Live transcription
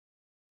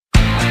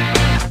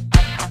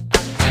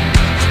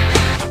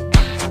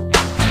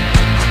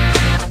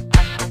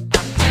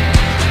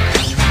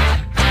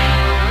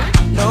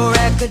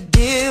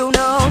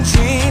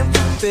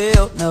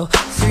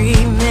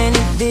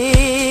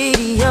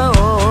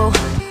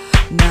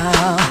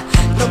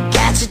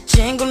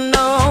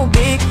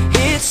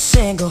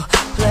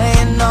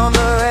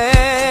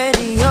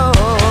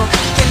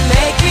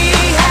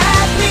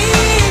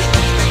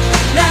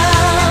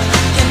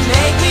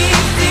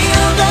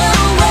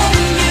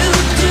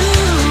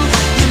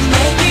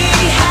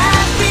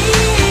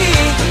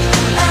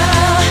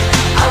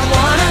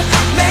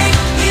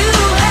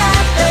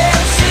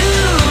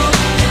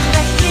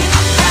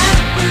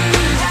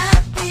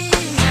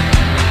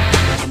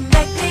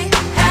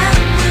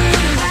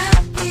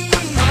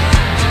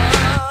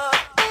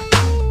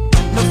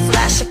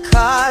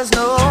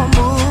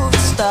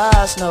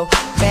no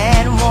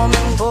man,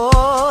 woman,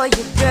 boy,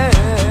 you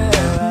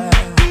girl.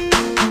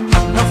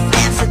 No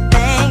fancy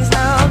things,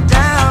 no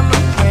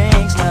diamond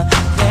rings,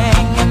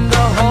 nothing in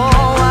the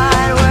whole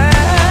wide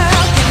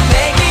world can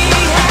make me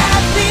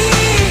happy.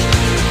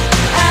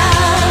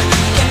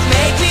 Can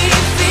make me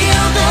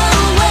feel the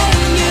way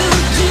you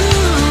do.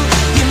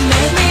 You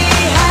make me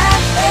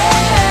happy.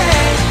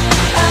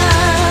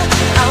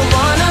 I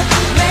wanna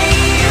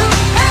make you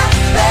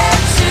happy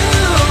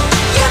too.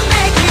 You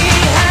make me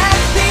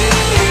happy.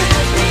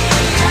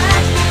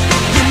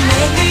 You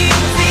make me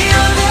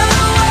feel the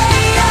way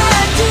I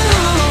do.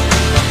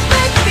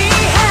 Make me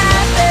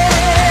happy.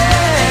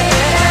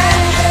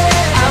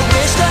 I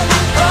wish the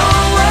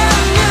whole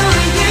world knew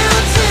you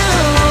too.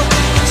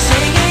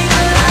 Singing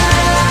la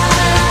la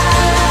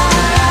la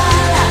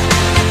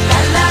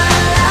la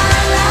la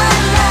la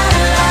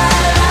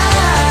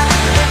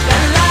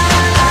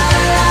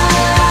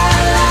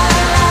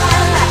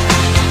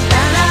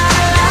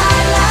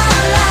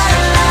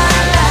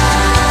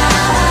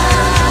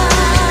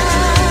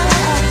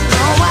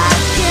no, I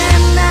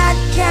cannot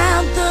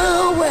count the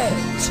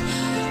ways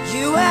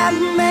you have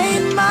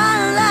made my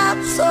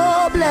life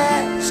so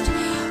blessed.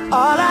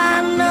 All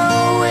I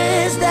know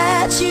is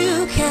that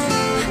you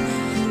came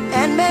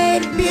and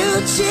made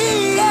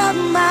beauty of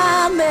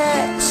my mess.